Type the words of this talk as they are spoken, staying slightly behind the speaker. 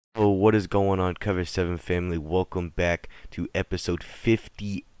Oh, what is going on, Cover 7 family? Welcome back to episode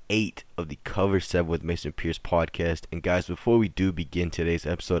 58 of the Cover 7 with Mason Pierce podcast. And guys, before we do begin today's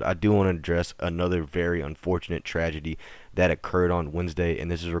episode, I do want to address another very unfortunate tragedy that occurred on Wednesday, and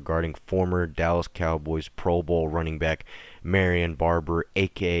this is regarding former Dallas Cowboys Pro Bowl running back Marion Barber,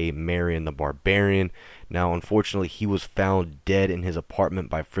 aka Marion the Barbarian. Now, unfortunately, he was found dead in his apartment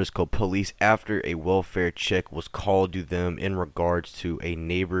by Frisco police after a welfare check was called to them in regards to a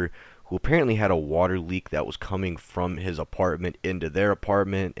neighbor who apparently had a water leak that was coming from his apartment into their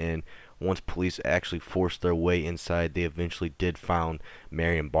apartment. And once police actually forced their way inside, they eventually did find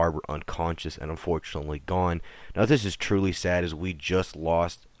Marion Barber unconscious and unfortunately gone. Now, this is truly sad as we just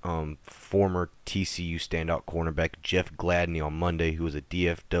lost former TCU standout cornerback Jeff Gladney on Monday, who was a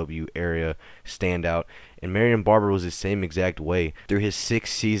DFW area standout, and Marion Barber was the same exact way. Through his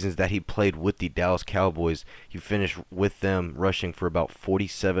 6 seasons that he played with the Dallas Cowboys, he finished with them rushing for about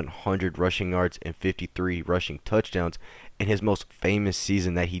 4,700 rushing yards and 53 rushing touchdowns. And his most famous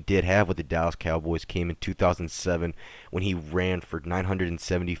season that he did have with the Dallas Cowboys came in 2007 when he ran for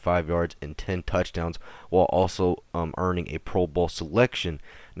 975 yards and 10 touchdowns while also earning a Pro Bowl selection.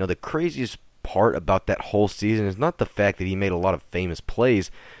 Now, the craziest part about that whole season is not the fact that he made a lot of famous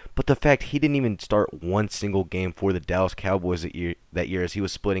plays, but the fact he didn't even start one single game for the Dallas Cowboys that year as he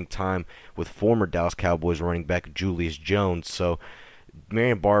was splitting time with former Dallas Cowboys running back Julius Jones. So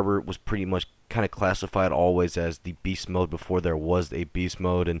Marion Barber was pretty much kind of classified always as the beast mode before there was a beast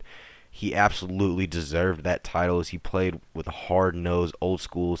mode, and he absolutely deserved that title as he played with a hard-nosed,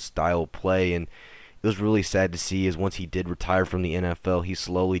 old-school style play. And it was really sad to see as once he did retire from the NFL, he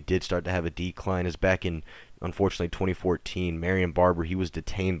slowly did start to have a decline. As back in, unfortunately, 2014, Marion Barber, he was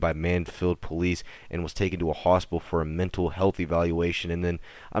detained by Mansfield police and was taken to a hospital for a mental health evaluation. And then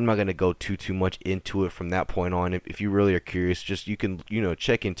I'm not going to go too much into it from that point on. If you really are curious, just you can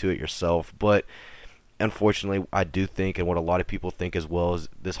check into it yourself. But unfortunately, I do think, and what a lot of people think as well, is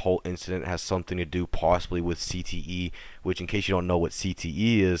this whole incident has something to do possibly with CTE, which, in case you don't know what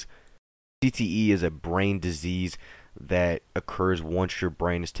CTE is, CTE is a brain disease that occurs once your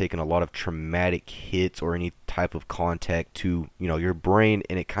brain has taken a lot of traumatic hits or any type of contact to your brain,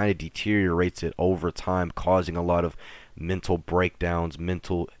 and it kind of deteriorates it over time, causing a lot of mental breakdowns,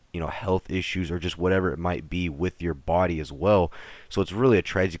 mental health issues, or just whatever it might be with your body as well. So it's really a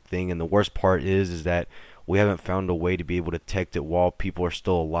tragic thing, and the worst part is that we haven't found a way to be able to detect it while people are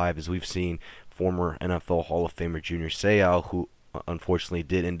still alive, as we've seen former NFL Hall of Famer Junior Seau, who unfortunately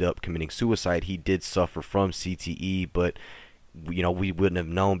did end up committing suicide. He did suffer from CTE, but we wouldn't have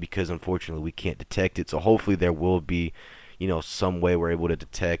known because unfortunately we can't detect it. So hopefully there will be some way we're able to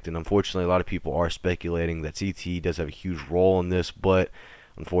detect. And unfortunately, a lot of people are speculating that CTE does have a huge role in this, but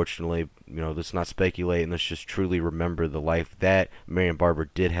unfortunately, let's not speculate and let's just truly remember the life that Marion Barber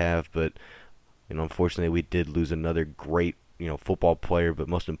did have. But unfortunately, we did lose another great football player, but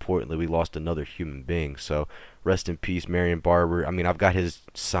most importantly, we lost another human being. So rest in peace, Marion Barber. I mean, I've got his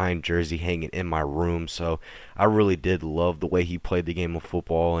signed jersey hanging in my room, so I really did love the way he played the game of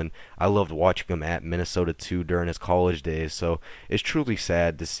football, and I loved watching him at Minnesota too during his college days. So it's truly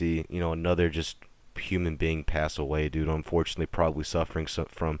sad to see, another just human being pass away, dude. Unfortunately, probably suffering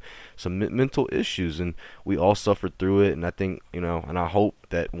from some mental issues, and we all suffered through it. And I think, and I hope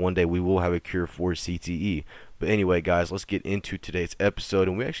that one day we will have a cure for CTE. But anyway, guys, let's get into today's episode,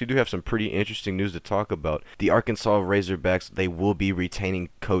 and we actually do have some pretty interesting news to talk about. The Arkansas Razorbacks, they will be retaining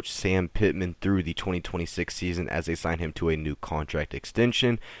Coach Sam Pittman through the 2026 season as they sign him to a new contract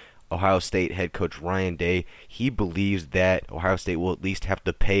extension. Ohio State head coach Ryan Day, he believes that Ohio State will at least have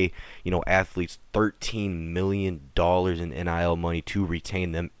to pay, athletes $13 million in NIL money to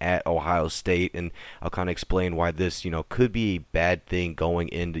retain them at Ohio State. And I'll kind of explain why this, could be a bad thing going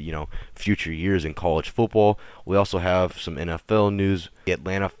into, future years in college football. We also have some NFL news. The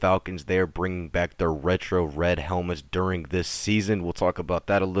Atlanta Falcons, they're bringing back their retro red helmets during this season. We'll talk about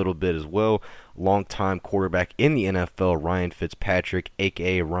that a little bit as well. Longtime quarterback in the NFL, Ryan Fitzpatrick,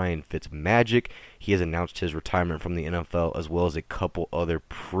 aka Ryan Fitzmagic, he has announced his retirement from the NFL, as well as a couple other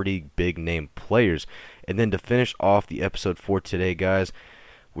pretty big name players. And then to finish off the episode for today, guys,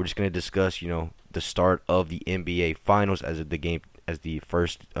 we're just going to discuss, the start of the NBA Finals as the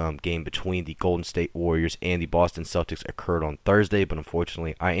first game between the Golden State Warriors and the Boston Celtics occurred on Thursday. But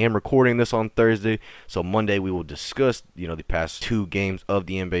unfortunately, I am recording this on Thursday, so Monday we will discuss, the past 2 games of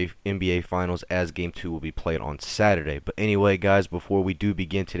the NBA Finals, as Game 2 will be played on Saturday. But anyway, guys, before we do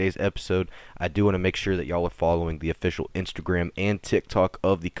begin today's episode, I do want to make sure that y'all are following the official Instagram and TikTok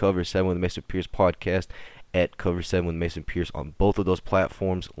of the Cover 7 with Mason Pierce podcast at Cover 7 with Mason Pierce on both of those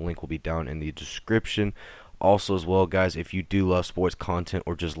platforms. Link will be down in the description. Also as well, guys, if you do love sports content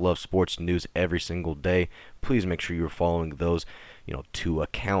or just love sports news every single day, please make sure you're following those, 2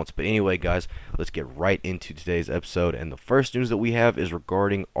 accounts. But anyway, guys, let's get right into today's episode. And the first news that we have is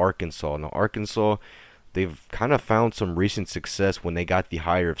regarding Arkansas. Now, Arkansas, they've kind of found some recent success when they got the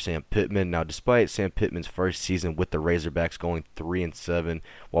hire of Sam Pittman. Now, despite Sam Pittman's first season with the Razorbacks going 3-7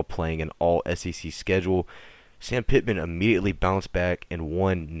 while playing an all SEC schedule, Sam Pittman immediately bounced back and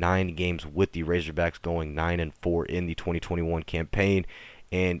won 9 games with the Razorbacks, going 9-4 in the 2021 campaign.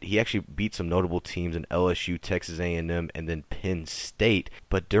 And he actually beat some notable teams in LSU, Texas A&M, and then Penn State.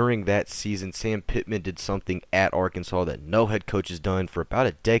 But during that season, Sam Pittman did something at Arkansas that no head coach has done for about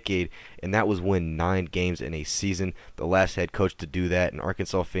a decade, and that was win 9 games in a season. The last head coach to do that, and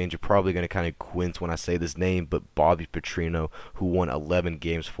Arkansas fans, you're probably going to kind of wince when I say this name, but Bobby Petrino, who won 11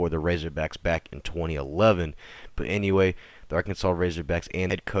 games for the Razorbacks back in 2011. But anyway, the Arkansas Razorbacks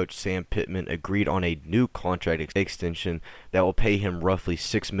and head coach Sam Pittman agreed on a new contract extension that will pay him roughly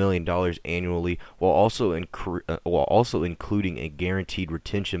 $6 million annually, while also including a guaranteed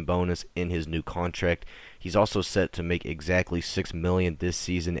retention bonus in his new contract. He's also set to make exactly $6 million this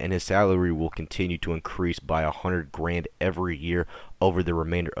season, and his salary will continue to increase by $100,000 every year over the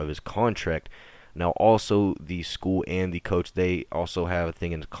remainder of his contract. Now, also, the school and the coach, they also have a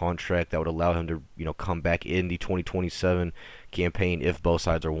thing in the contract that would allow him to, come back in the 2027 campaign if both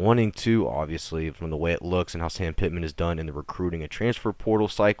sides are wanting to. Obviously, from the way it looks and how Sam Pittman has done in the recruiting and transfer portal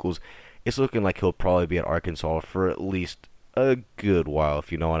cycles, it's looking like he'll probably be at Arkansas for at least a good while,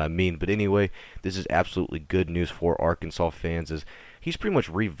 if you know what I mean. But anyway, this is absolutely good news for Arkansas fans, as he's pretty much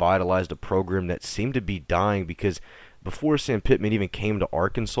revitalized a program that seemed to be dying, because before Sam Pittman even came to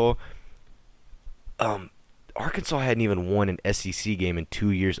Arkansas, Arkansas hadn't even won an SEC game in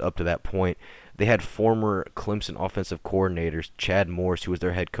 2 years up to that point. They had former Clemson offensive coordinators, Chad Morris, who was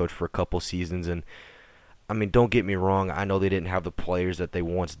their head coach for a couple seasons, and I mean, don't get me wrong, I know they didn't have the players that they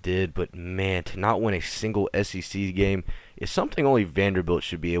once did, but man, to not win a single SEC game is something only Vanderbilt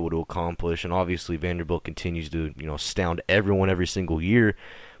should be able to accomplish, and obviously Vanderbilt continues to, astound everyone every single year.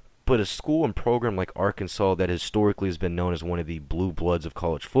 But a school and program like Arkansas that historically has been known as one of the blue bloods of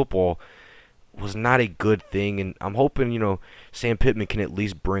college football was not a good thing, and I'm hoping, Sam Pittman can at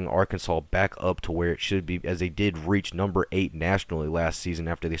least bring Arkansas back up to where it should be, as they did reach number 8 nationally last season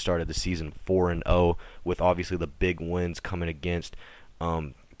after they started the season 4-0, with obviously the big wins coming against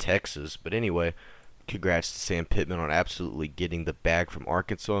Texas. But anyway, congrats to Sam Pittman on absolutely getting the bag from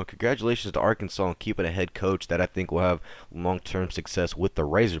Arkansas. Congratulations to Arkansas on keeping a head coach that I think will have long-term success with the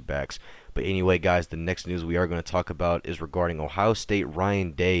Razorbacks. But anyway, guys, the next news we are going to talk about is regarding Ohio State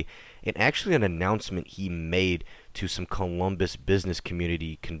Ryan Day, and actually an announcement he made to some Columbus business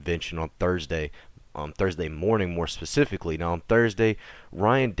community convention on Thursday morning more specifically. Now on Thursday,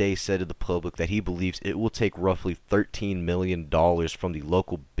 Ryan Day said to the public that he believes it will take roughly $13 million from the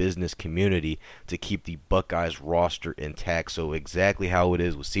local business community to keep the Buckeyes roster intact. So exactly how it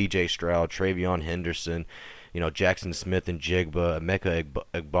is with C.J. Stroud, Travion Henderson, Jackson Smith and Jigba, Emeka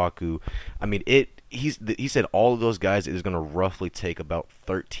Egbaku. I mean, he said all of those guys is going to roughly take about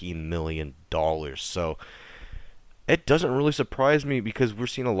 $13 million. So it doesn't really surprise me, because we're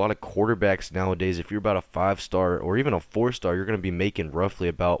seeing a lot of quarterbacks nowadays. If you're about a 5-star or even a 4-star, you're going to be making roughly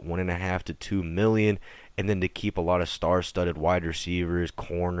about $1.5 to $2 million. And then to keep a lot of star-studded wide receivers,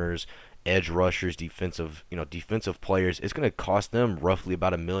 corners, edge rushers, defensive players, it's going to cost them roughly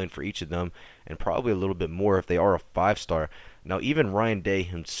about $1 million for each of them, and probably a little bit more if they are a 5-star. Now, even Ryan Day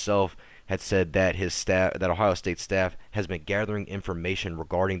himself had said that that Ohio State staff has been gathering information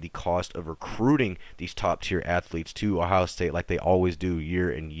regarding the cost of recruiting these top-tier athletes to Ohio State, like they always do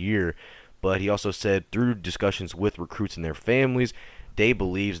year in year. But he also said through discussions with recruits and their families, Day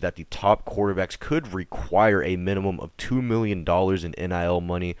believes that the top quarterbacks could require a minimum of $2 million in NIL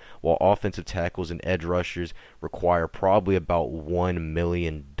money, while offensive tackles and edge rushers require probably about $1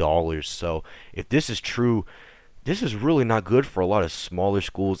 million. So if this is true, this is really not good for a lot of smaller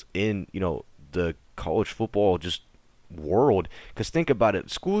schools in, the college football just world. Because think about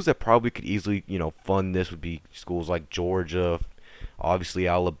it, schools that probably could easily, fund this would be schools like Georgia, obviously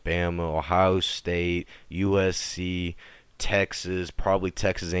Alabama, Ohio State, USC, Texas, probably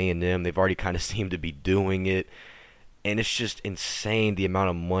Texas A&M. They've already kind of seemed to be doing it. And it's just insane the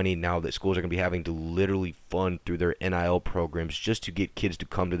amount of money now that schools are going to be having to literally fund through their NIL programs just to get kids to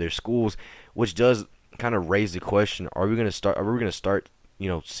come to their schools, which does kind of raise the question, are we going to start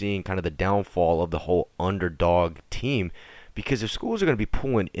seeing kind of the downfall of the whole underdog team? Because if schools are going to be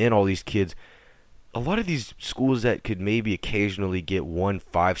pulling in all these kids, a lot of these schools that could maybe occasionally get one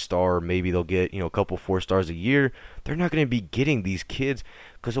 5-star, or maybe they'll get, a couple 4 stars a year, they're not going to be getting these kids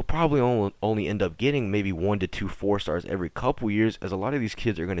because they'll probably only end up getting maybe 1 to 2 4 stars every couple years, as a lot of these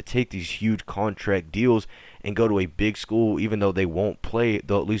kids are going to take these huge contract deals and go to a big school. Even though they won't play,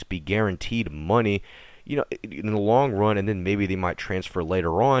 they'll at least be guaranteed money, in the long run, and then maybe they might transfer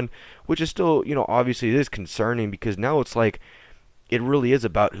later on, which is still, obviously it is concerning, because now it's like it really is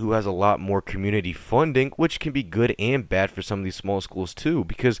about who has a lot more community funding, which can be good and bad for some of these small schools too,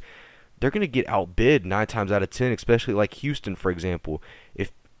 because they're going to get outbid 9 times out of 10, especially like Houston, for example.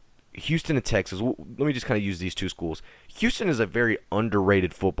 If Houston and Texas, let me just kind of use these two schools. Houston is a very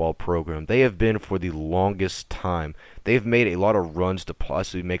underrated football program. They have been for the longest time. They've made a lot of runs to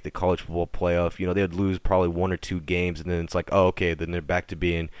possibly make the college football playoff. They would lose probably 1 or 2 games, and then it's like, oh, okay, then they're back to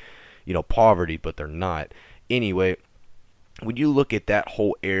being, poverty, but they're not. Anyway, when you look at that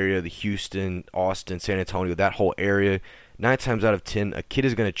whole area, the Houston, Austin, San Antonio, that whole area, 9 times out of 10, a kid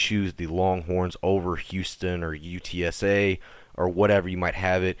is going to choose the Longhorns over Houston or UTSA or whatever you might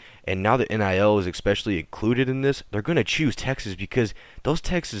have it. And now that NIL is especially included in this, they're going to choose Texas, because those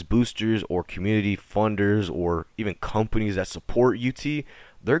Texas boosters or community funders or even companies that support UT,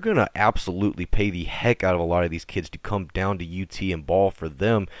 they're going to absolutely pay the heck out of a lot of these kids to come down to UT and ball for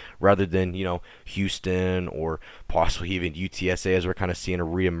them, rather than, Houston or possibly even UTSA, as we're kind of seeing a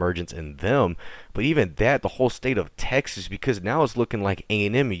reemergence in them. But even that, the whole state of Texas, because now it's looking like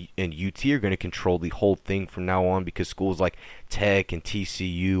A&M and UT are going to control the whole thing from now on, because schools like Tech and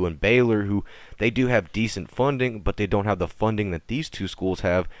TCU and Baylor, who they do have decent funding, but they don't have the funding that these two schools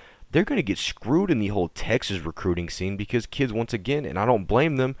have, they're going to get screwed in the whole Texas recruiting scene, because kids, once again, and I don't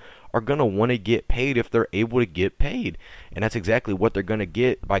blame them, are going to want to get paid if they're able to get paid. And that's exactly what they're going to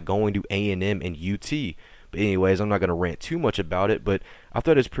get by going to A&M and UT. But anyways, I'm not going to rant too much about it, but I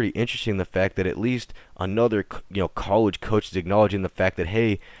thought it was pretty interesting, the fact that at least another college coach is acknowledging the fact that,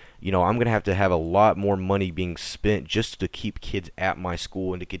 hey, I'm going to have a lot more money being spent just to keep kids at my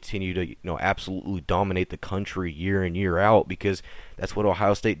school and to continue to, absolutely dominate the country year in, year out, because that's what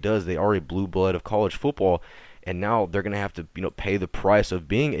Ohio State does. They are a blue blood of college football, and now they're going to have to, pay the price of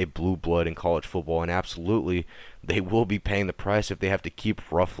being a blue blood in college football, and absolutely they will be paying the price if they have to they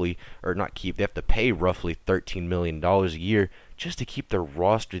have to pay roughly $13 million a year just to keep their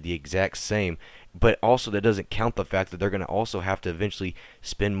roster the exact same. But also, that doesn't count the fact that they're going to also have to eventually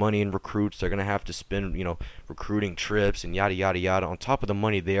spend money in recruits. They're going to have to spend, recruiting trips and yada, yada, yada, on top of the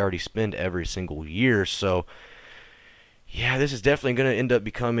money they already spend every single year. So, yeah, this is definitely going to end up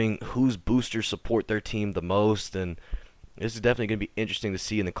becoming whose boosters support their team the most. And this is definitely going to be interesting to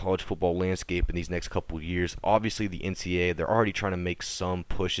see in the college football landscape in these next couple of years. Obviously, the NCAA, they're already trying to make some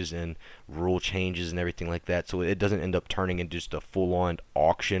pushes and rule changes and everything like that, so it doesn't end up turning into just a full-on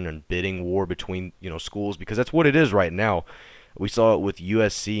auction and bidding war between, schools, because that's what it is right now. We saw it with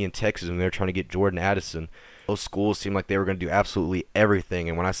USC and Texas when they were trying to get Jordan Addison. Those schools seemed like they were going to do absolutely everything,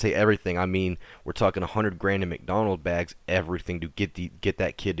 and when I say everything, I mean we're talking $100,000 in McDonald's bags, everything to get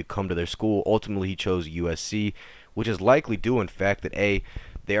that kid to come to their school. Ultimately, he chose USC, which is likely due in fact that they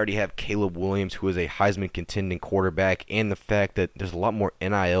already have Caleb Williams, who is a Heisman contending quarterback, and the fact that there's a lot more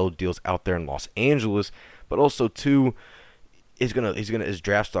NIL deals out there in Los Angeles, but also too, his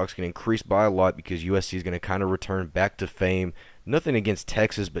draft stock's gonna increase by a lot, because USC is gonna kind of return back to fame. Nothing against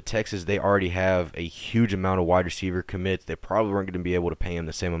Texas, but Texas, they already have a huge amount of wide receiver commits. They probably weren't going to be able to pay him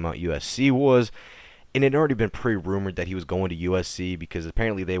the same amount USC was. And it had already been pre-rumored that he was going to USC, because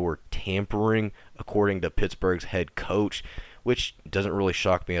apparently they were tampering, according to Pittsburgh's head coach, which doesn't really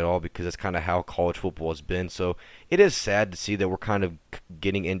shock me at all, because that's kind of how college football has been. So it is sad to see that we're kind of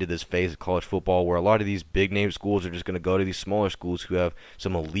getting into this phase of college football where a lot of these big-name schools are just going to go to these smaller schools who have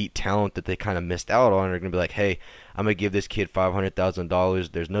some elite talent that they kind of missed out on, and are going to be like, hey, I'm going to give this kid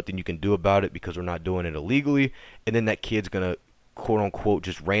 $500,000. There's nothing you can do about it because we're not doing it illegally. And then that kid's going to quote-unquote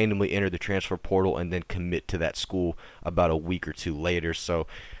just randomly enter the transfer portal and then commit to that school about a week or two later. So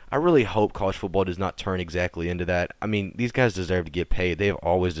I really hope college football does not turn exactly into that. I mean, these guys deserve to get paid. They have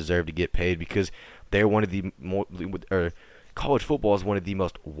always deserved to get paid, because they're one of the college football is one of the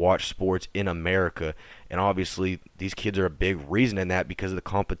most watched sports in America. And obviously, these kids are a big reason in that, because of the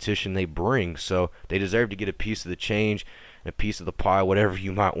competition they bring. So they deserve to get a piece of the change, a piece of the pie, whatever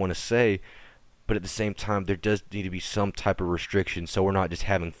you might want to say. But at the same time, there does need to be some type of restriction, so we're not just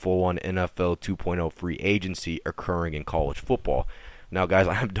having full-on NFL 2.0 free agency occurring in college football. Now, guys,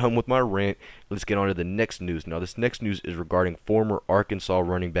 I'm done with my rant. Let's get on to the next news. Now, this next news is regarding former Arkansas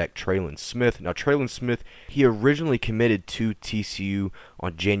running back Traylon Smith. Now, Traylon Smith, he originally committed to TCU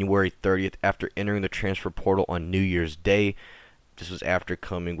on January 30th after entering the transfer portal on New Year's Day. This was after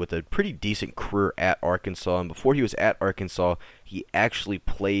coming with a pretty decent career at Arkansas. And before he was at Arkansas, he actually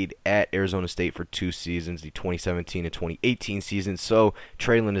played at Arizona State for 2 seasons, the 2017 and 2018 season. So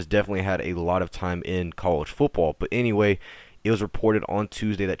Treylon has definitely had a lot of time in college football. But anyway, it was reported on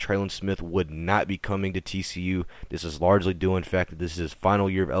Tuesday that Treylon Smith would not be coming to TCU. This is largely due in fact that this is his final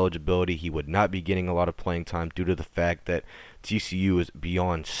year of eligibility. He would not be getting a lot of playing time due to the fact that TCU is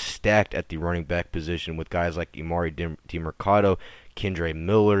beyond stacked at the running back position with guys like Emari Demercado, Kendre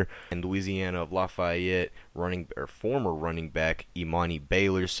Miller, and Louisiana of Lafayette former running back Imani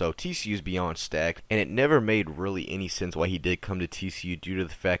Baylor. So TCU is beyond stacked, and it never made really any sense why he did come to TCU due to the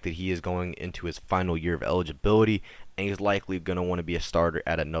fact that he is going into his final year of eligibility, and he's likely going to want to be a starter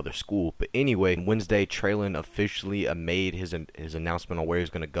at another school. But anyway, Wednesday, Treylon officially made his announcement on where he was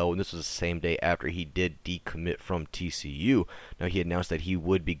going to go, and this was the same day after he did decommit from TCU. Now, he announced that he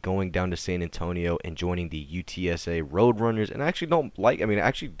would be going down to San Antonio and joining the UTSA Roadrunners, and I actually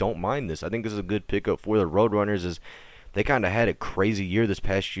don't mind this. I think this is a good pickup for the Roadrunners, as they kind of had a crazy year this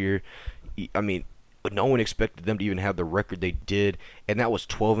past year. But no one expected them to even have the record they did, and that was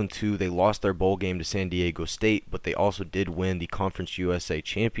 12-2. They lost their bowl game to San Diego State, but they also did win the Conference USA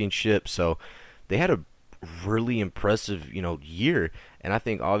Championship. So they had a really impressive, year. And I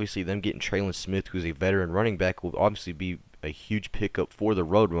think obviously them getting Treylon Smith, who's a veteran running back, will obviously be a huge pickup for the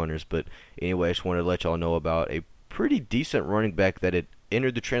Roadrunners. But anyway, I just wanted to let y'all know about a pretty decent running back that had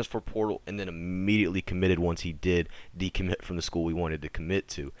entered the transfer portal and then immediately committed once he did decommit from the school we wanted to commit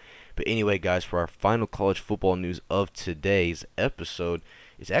to. But anyway, guys, for our final college football news of today's episode,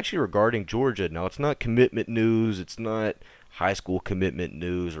 it's actually regarding Georgia. Now, it's not commitment news. It's not high school commitment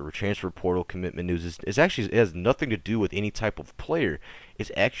news or transfer portal commitment news. It has nothing to do with any type of player.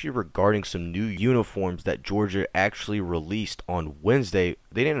 It's actually regarding some new uniforms that Georgia actually released on Wednesday.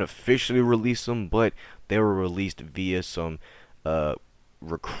 They didn't officially release them, but they were released via some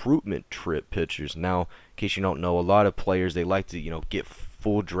recruitment trip pictures. Now, in case you don't know, a lot of players, they like to, get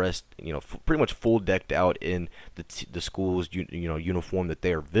full dressed, pretty much full decked out in the school's, uniform that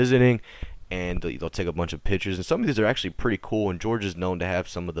they are visiting, and they'll take a bunch of pictures, and some of these are actually pretty cool, and Georgia's known to have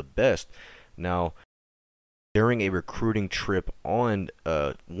some of the best. Now, during a recruiting trip on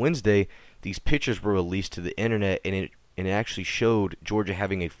Wednesday, these pictures were released to the internet, and it actually showed Georgia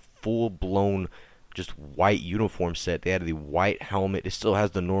having a full-blown just white uniform set. They had the white helmet. It still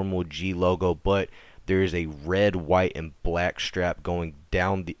has the normal G logo, but there is a red, white, and black stripe going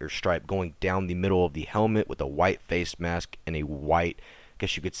down the middle of the helmet with a white face mask and a white, I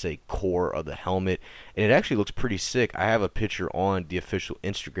guess you could say, core of the helmet. And it actually looks pretty sick. I have a picture on the official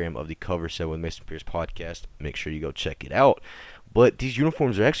Instagram of the Cover 7 with Mason Pierce podcast. Make sure you go check it out. But these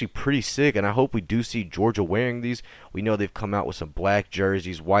uniforms are actually pretty sick, and I hope we do see Georgia wearing these. We know they've come out with some black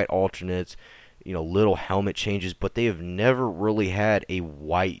jerseys, white alternates, little helmet changes, but they have never really had a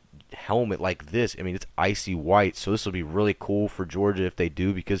white helmet like this. It's icy white, so this will be really cool for Georgia if they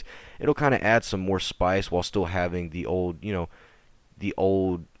do, because it'll kind of add some more spice while still having the old, the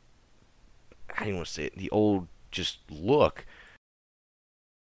old just look.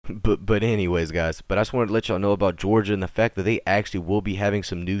 But anyways, guys, I just wanted to let y'all know about Georgia and the fact that they actually will be having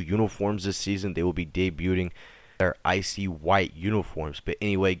some new uniforms this season. They will be debuting their icy white uniforms. But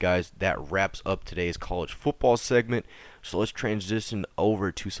anyway, guys, that wraps up today's college football segment. So let's transition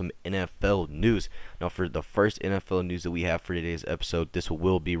over to some NFL news. Now, for the first NFL news that we have for today's episode, this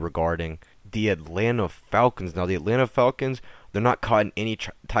will be regarding the Atlanta Falcons. Now, the Atlanta Falcons, they're not caught in any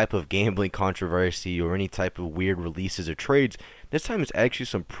type of gambling controversy or any type of weird releases or trades. This time it's actually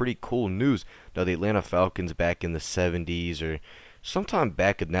some pretty cool news. Now, the Atlanta Falcons back in the 70s or sometime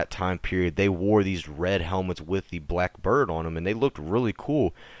back in that time period, they wore these red helmets with the black bird on them, and they looked really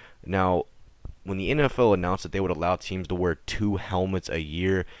cool. Now, when the NFL announced that they would allow teams to wear 2 helmets a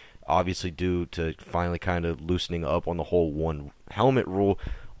year, obviously due to finally kind of loosening up on the whole one helmet rule,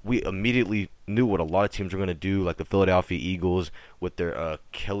 we immediately knew what a lot of teams were going to do, like the Philadelphia Eagles with their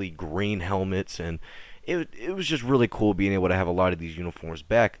Kelly green helmets, and it was just really cool being able to have a lot of these uniforms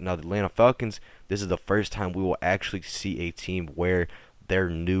back. Now, the Atlanta Falcons, this is the first time we will actually see a team wear their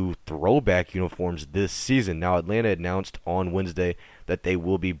new throwback uniforms this season. Now, Atlanta announced on Wednesday that they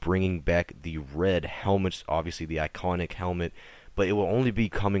will be bringing back the red helmets, obviously the iconic helmet, but it will only be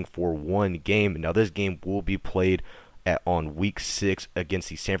coming for one game. Now, this game will be played on Week 6 against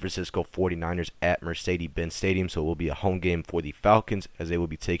the San Francisco 49ers at Mercedes-Benz Stadium, so it will be a home game for the Falcons as they will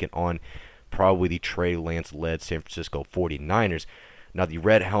be taking on probably the Trey Lance-led San Francisco 49ers. Now, the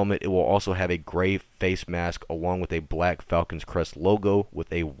red helmet, it will also have a gray face mask along with a black Falcons crest logo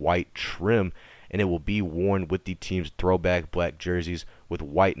with a white trim, and it will be worn with the team's throwback black jerseys with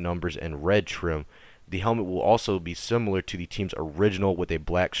white numbers and red trim. The helmet will also be similar to the team's original with a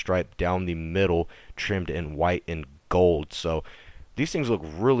black stripe down the middle trimmed in white and gold. So these things look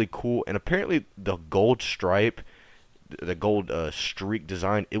really cool, and apparently the gold stripe, the gold streak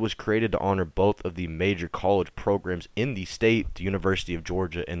design, it was created to honor both of the major college programs in the state, the University of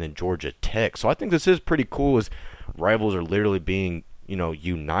Georgia and then Georgia Tech. So I think this is pretty cool as rivals are literally being,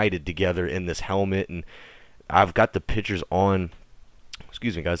 united together in this helmet. And I've got the pictures on,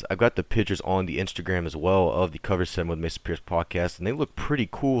 excuse me guys, I've got the pictures on the Instagram as well of the Cover 7 with Mason Pierce podcast, and they look pretty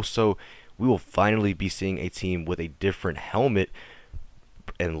cool. So we will finally be seeing a team with a different helmet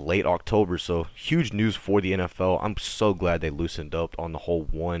in late October. So huge news for the NFL. I'm so glad they loosened up on the whole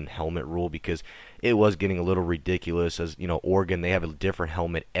one helmet rule, because it was getting a little ridiculous. As Oregon, they have a different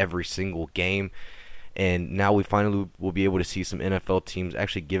helmet every single game, and now we finally will be able to see some NFL teams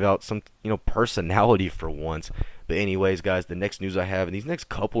actually give out some personality for once. But anyways guys, the next news I have, and these next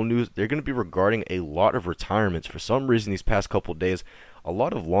couple news, they're going to be regarding a lot of retirements. For some reason these past couple days, a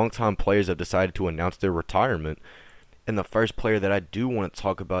lot of longtime players have decided to announce their retirement. And the first player that I do want to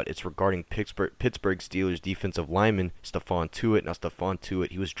talk about, it's regarding Pittsburgh Steelers defensive lineman Stephon Tuitt. Now Stephon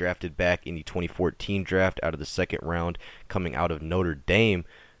Tuitt, he was drafted back in the 2014 draft out of the second round, coming out of Notre Dame.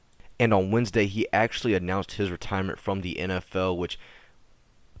 And on Wednesday, he actually announced his retirement from the NFL, which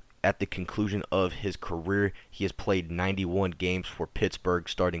at the conclusion of his career, he has played 91 games for Pittsburgh,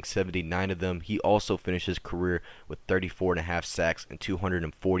 starting 79 of them. He also finished his career with 34.5 sacks and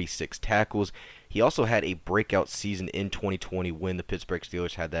 246 tackles. He also had a breakout season in 2020 when the Pittsburgh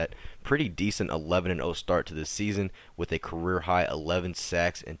Steelers had that pretty decent 11-0 start to the season with a career-high 11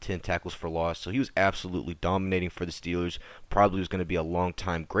 sacks and 10 tackles for loss. So he was absolutely dominating for the Steelers. Probably was going to be a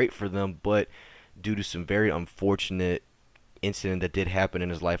long-time great for them, but due to some very unfortunate incident that did happen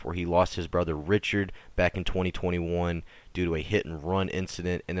in his life where he lost his brother Richard back in 2021 due to a hit and run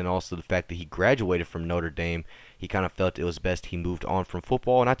incident, and then also the fact that he graduated from Notre Dame, he kind of felt it was best he moved on from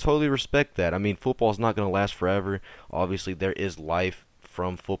football, and I totally respect that. I mean, football is not going to last forever. Obviously, there is life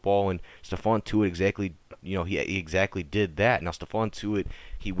from football, and Stephon Tuitt he exactly did that. Now, Stephon Tuitt,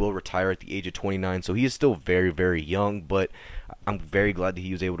 he will retire at the age of 29, so he is still very, very young, but I'm very glad that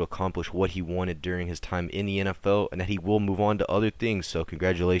he was able to accomplish what he wanted during his time in the NFL, and that he will move on to other things. So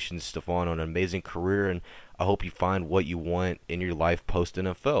congratulations, Stephon, on an amazing career, and I hope you find what you want in your life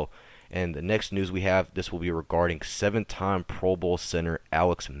post-NFL. And the next news we have, this will be regarding 7-time Pro Bowl center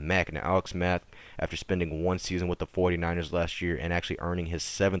Alex Mack. Now, Alex Mack, after spending one season with the 49ers last year and actually earning his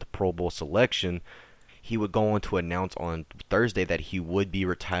 7th Pro Bowl selection, he would go on to announce on Thursday that he would be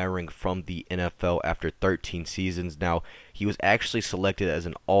retiring from the NFL after 13 seasons. Now, he was actually selected as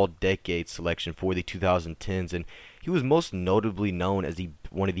an all-decade selection for the 2010s, and he was most notably known as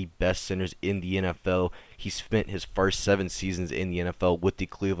one of the best centers in the NFL. He spent his first 7 seasons in the NFL with the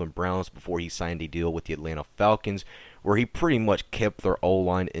Cleveland Browns before he signed a deal with the Atlanta Falcons, where he pretty much kept their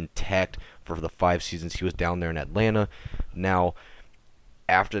O-line intact for the 5 seasons he was down there in Atlanta. Now,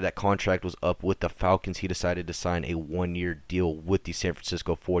 after that contract was up with the Falcons, he decided to sign a 1-year deal with the San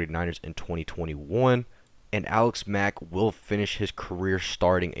Francisco 49ers in 2021. And Alex Mack will finish his career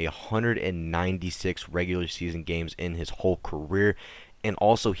starting 196 regular season games in his whole career. And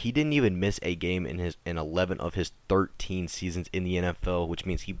also, he didn't even miss a game in 11 of his 13 seasons in the NFL, which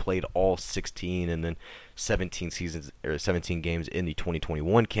means he played all 16 and then 17 games in the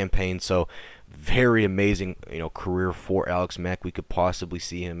 2021 campaign. So, very amazing, career for Alex Mack. We could possibly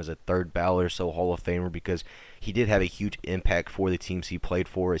see him as a third ballot or so Hall of Famer, because he did have a huge impact for the teams he played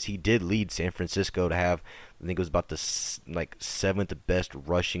for, as he did lead San Francisco to have, I think it was about the 7th best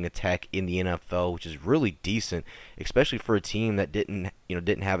rushing attack in the NFL, which is really decent, especially for a team that didn't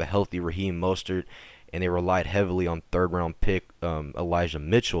have a healthy Raheem Mostert, and they relied heavily on third-round pick Elijah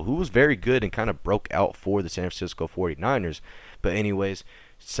Mitchell, who was very good and kind of broke out for the San Francisco 49ers. But anyways,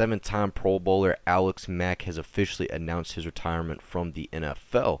 7-time Pro Bowler Alex Mack has officially announced his retirement from the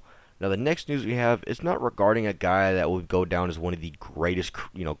NFL. Now, the next news we have is not regarding a guy that would go down as one of the greatest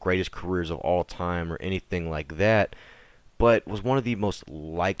careers of all time or anything like that, but was one of the most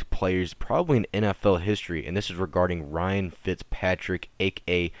liked players probably in NFL history, and this is regarding Ryan Fitzpatrick,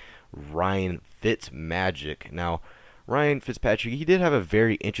 aka Ryan Fitzmagic. Now, Ryan Fitzpatrick, he did have a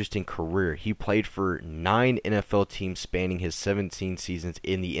very interesting career. He played for 9 NFL teams spanning his 17 seasons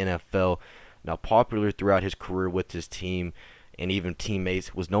in the NFL. Now, popular throughout his career with his team and even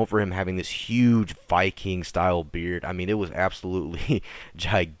teammates, was known for him having this huge Viking-style beard. I mean, it was absolutely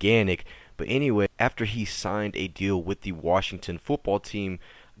gigantic. But anyway, after he signed a deal with the Washington football team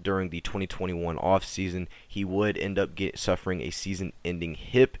during the 2021 offseason, he would end up suffering a season-ending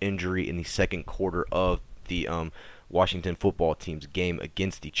hip injury in the second quarter of the Washington football team's game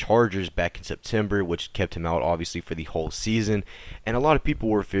against the Chargers back in September, which kept him out obviously for the whole season. And a lot of people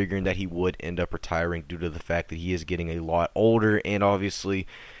were figuring that he would end up retiring due to the fact that he is getting a lot older, and obviously,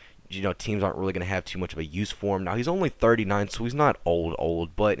 teams aren't really going to have too much of a use for him. Now, he's only 39, so he's not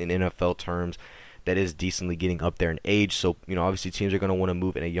old, but in NFL terms, that is decently getting up there in age. So, obviously teams are going to want to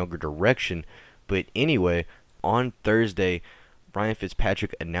move in a younger direction. But anyway, on Thursday, Ryan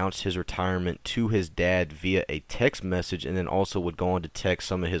Fitzpatrick announced his retirement to his dad via a text message, and then also would go on to text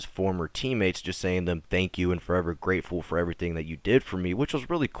some of his former teammates just saying them thank you and forever grateful for everything that you did for me, which was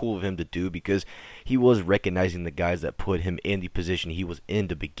really cool of him to do because he was recognizing the guys that put him in the position he was in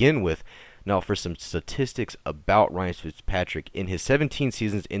to begin with. Now, for some statistics about Ryan Fitzpatrick, in his 17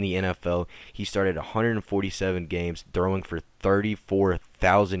 seasons in the NFL, he started 147 games, throwing for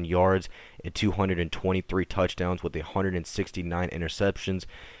 34,000 yards and 223 touchdowns with 169 interceptions.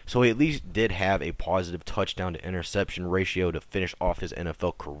 So he at least did have a positive touchdown to interception ratio to finish off his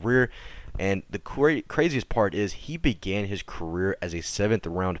NFL career. And the craziest part is he began his career as a 7th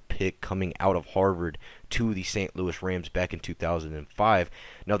round pick coming out of Harvard to the St. Louis Rams back in 2005.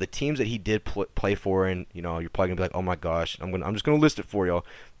 Now, the teams that he did play for, and you're probably gonna be like, oh my gosh, I'm just gonna list it for y'all: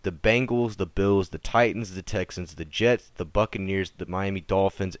 the Bengals, the Bills, the Titans, the Texans, the Jets, the Buccaneers, the Miami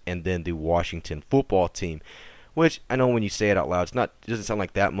Dolphins, and then the Washington football team. Which I know when you say it out loud, it doesn't sound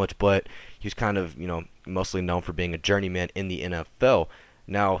like that much, but he's kind of mostly known for being a journeyman in the NFL.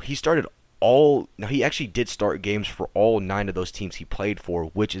 Now, he actually did start games for all 9 of those teams he played for,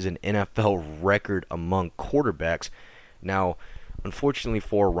 which is an NFL record among quarterbacks. Now, unfortunately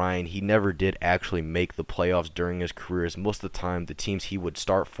for Ryan, he never did actually make the playoffs during his career, as most of the time the teams he would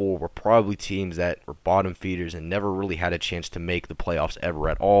start for were probably teams that were bottom feeders and never really had a chance to make the playoffs ever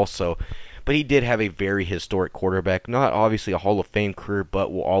at all. But he did have a very historic quarterback, not obviously a Hall of Fame career,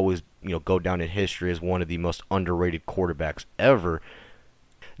 but will always go down in history as one of the most underrated quarterbacks ever.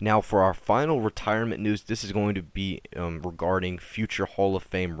 Now, for our final retirement news, this is going to be regarding future Hall of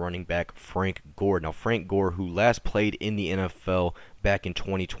Fame running back Frank Gore. Now, Frank Gore, who last played in the NFL back in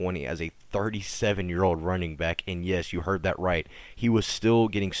 2020 as a 37-year-old running back, and yes, you heard that right, he was still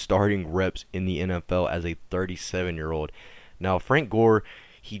getting starting reps in the NFL as a 37-year-old. Now, Frank Gore,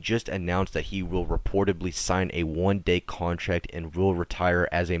 he just announced that he will reportedly sign a one-day contract and will retire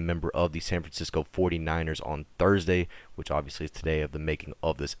as a member of the San Francisco 49ers on Thursday, which obviously is today of the making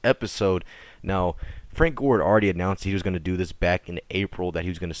of this episode. Now, Frank Gore had already announced he was going to do this back in April, that he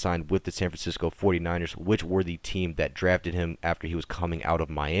was going to sign with the San Francisco 49ers, which were the team that drafted him after he was coming out of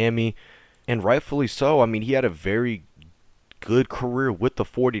Miami. And rightfully so. I mean, he had a very good career with the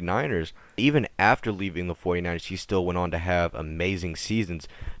 49ers. Even after leaving the 49ers, he still went on to have amazing seasons.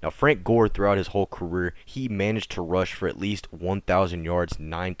 Now, Frank Gore, throughout his whole career, he managed to rush for at least 1,000 yards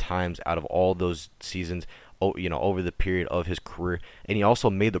 9 times out of all those seasons, over the period of his career. And he also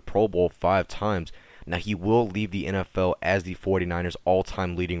made the Pro Bowl 5 times. Now, he will leave the NFL as the 49ers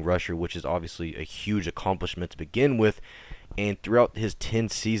all-time leading rusher, which is obviously a huge accomplishment to begin with. And throughout his 10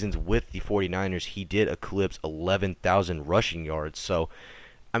 seasons with the 49ers, he did eclipse 11,000 rushing yards. So,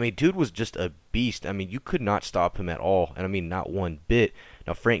 I mean, dude was just a beast. I mean, you could not stop him at all. And I mean, not one bit.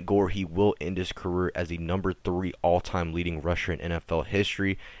 Now, Frank Gore, he will end his career as the number 3 all-time leading rusher in NFL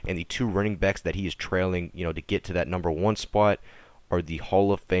history. And the 2 running backs that he is trailing, to get to that number 1 spot are the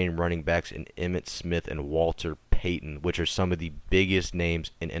Hall of Fame running backs in Emmitt Smith and Walter Payton, which are some of the biggest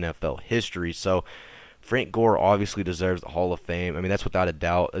names in NFL history. So, Frank Gore obviously deserves the Hall of Fame. I mean, that's without a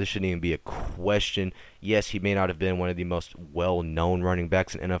doubt. This shouldn't even be a question. Yes, he may not have been one of the most well-known running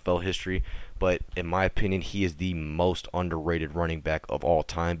backs in NFL history, but in my opinion, he is the most underrated running back of all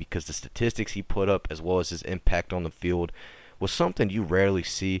time because the statistics he put up, as well as his impact on the field, was something you rarely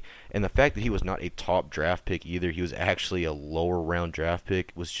see. And the fact that he was not a top draft pick either, he was actually a lower round draft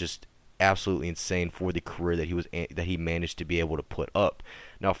pick, was just absolutely insane for the career that he managed to be able to put up.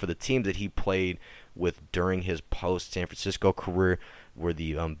 Now, for the teams that he played with during his post-San Francisco career were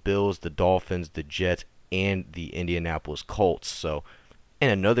the Bills, the Dolphins, the Jets, and the Indianapolis Colts. So, and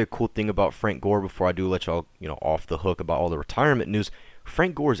another cool thing about Frank Gore, before I do let y'all, off the hook about all the retirement news,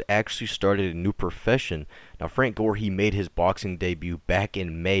 Frank Gore has actually started a new profession. Now, Frank Gore, he made his boxing debut back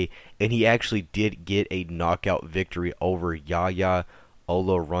in May, and he actually did get a knockout victory over Yaya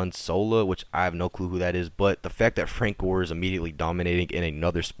Olaronsola, which I have no clue who that is, but the fact that Frank Gore is immediately dominating in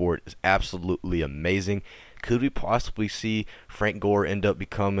another sport is absolutely amazing. Could we possibly see Frank Gore end up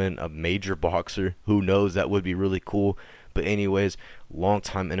becoming a major boxer? Who knows? That would be really cool. But anyways,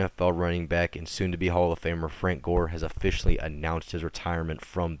 longtime NFL running back and soon-to-be Hall of Famer Frank Gore has officially announced his retirement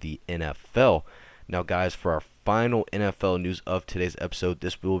from the NFL. Now, guys, for our final NFL news of today's episode,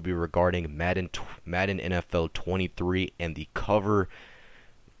 this will be regarding Madden NFL 23 and the cover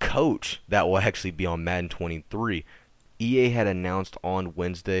coach that will actually be on Madden 23. EA had announced on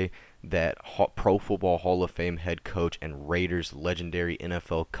Wednesday that Pro Football Hall of Fame head coach and Raiders legendary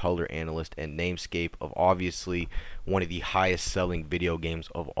NFL color analyst and namesake of obviously one of the highest selling video games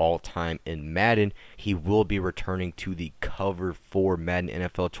of all time in Madden, he will be returning to the cover for Madden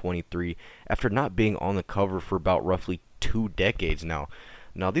NFL 23 after not being on the cover for about roughly 2 decades now.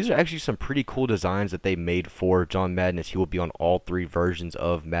 Now, these are actually some pretty cool designs that they made for John Madden, as he will be on all 3 versions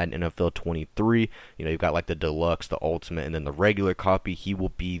of Madden NFL 23. You know, you've got like the deluxe, the ultimate, and then the regular copy. He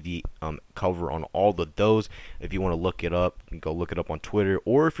will be the cover on all of those. If you want to look it up, you can go look it up on Twitter,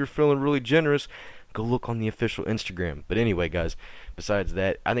 or if you're feeling really generous, go look on the official Instagram. But anyway, guys, besides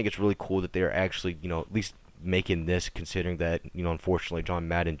that, I think it's really cool that they're actually, at least making this, considering that, unfortunately John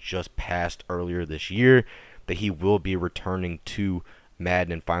Madden just passed earlier this year, that he will be returning to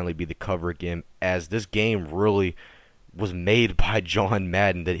Madden and finally be the cover again, as this game really was made by John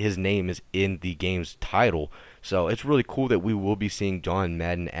Madden, that his name is in the game's title. So it's really cool that we will be seeing John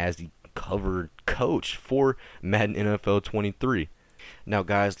Madden as the cover coach for Madden NFL 23. Now,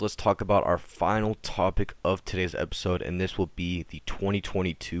 guys, let's talk about our final topic of today's episode, and this will be the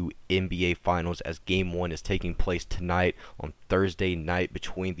 2022 NBA Finals, as Game 1 is taking place tonight on Thursday night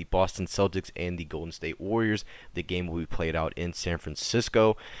between the Boston Celtics and the Golden State Warriors. The game will be played out in San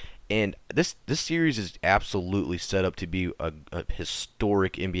Francisco, and this series is absolutely set up to be a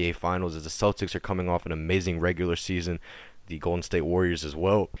historic NBA Finals, as the Celtics are coming off an amazing regular season, the Golden State Warriors as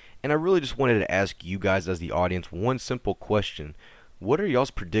well. And I really just wanted to ask you guys as the audience one simple question. What are y'all's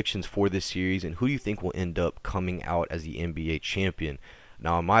predictions for this series, and who do you think will end up coming out as the NBA champion?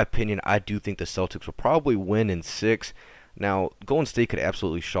 Now, in my opinion, I do think the Celtics will probably win in 6. Now, Golden State could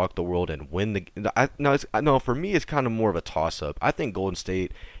absolutely shock the world and win the. For me, it's kind of more of a toss-up. I think Golden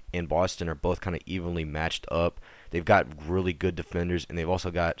State and Boston are both kind of evenly matched up. They've got really good defenders, and they've also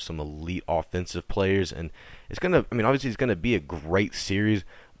got some elite offensive players. And obviously, it's gonna be a great series.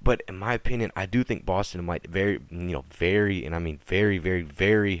 But in my opinion, I do think Boston might very barely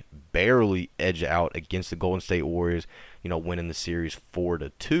edge out against the Golden State Warriors, winning the series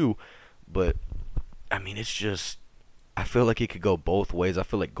 4-2. But it's just, I feel like it could go both ways. I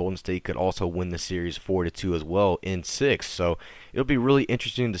feel like Golden State could also win the series 4-2 as well in 6. So it'll be really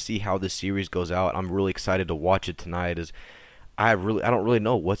interesting to see how this series goes out. I'm really excited to watch it tonight, as I don't really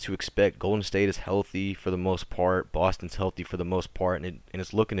know what to expect. Golden State is healthy for the most part. Boston's healthy for the most part, and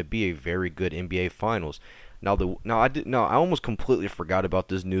it's looking to be a very good NBA Finals. I almost completely forgot about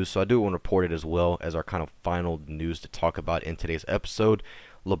this news, so I do want to report it as well as our kind of final news to talk about in today's episode.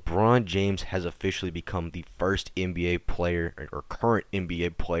 LeBron James has officially become the first NBA player or current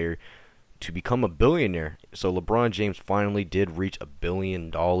NBA player to become a billionaire. So LeBron James finally did reach $1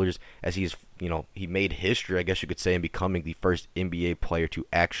 billion, as he made history, I guess you could say, in becoming the first NBA player to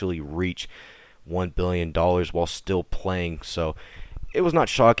actually reach $1 billion while still playing. So it was not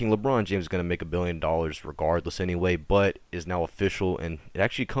shocking. LeBron James is going to make $1 billion regardless anyway, but is now official, and it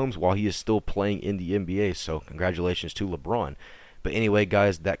actually comes while he is still playing in the NBA. So congratulations to LeBron. But anyway,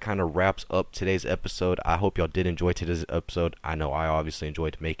 guys, that kind of wraps up today's episode. I hope y'all did enjoy today's episode. I know I obviously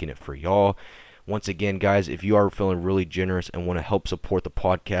enjoyed making it for y'all. Once again, guys, if you are feeling really generous and want to help support the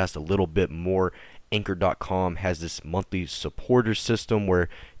podcast a little bit more, Anchor.com has this monthly supporter system where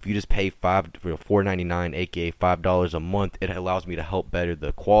if you just pay $4.99, aka $5 a month, it allows me to help better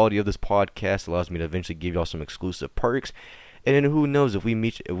the quality of this podcast, allows me to eventually give y'all some exclusive perks. And then who knows, if we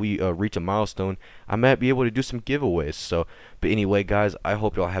reach a milestone, I might be able to do some giveaways. So, but anyway, guys, I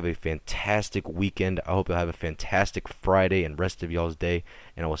hope y'all have a fantastic weekend. I hope y'all have a fantastic Friday and rest of y'all's day.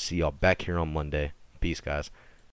 And I will see y'all back here on Monday. Peace, guys.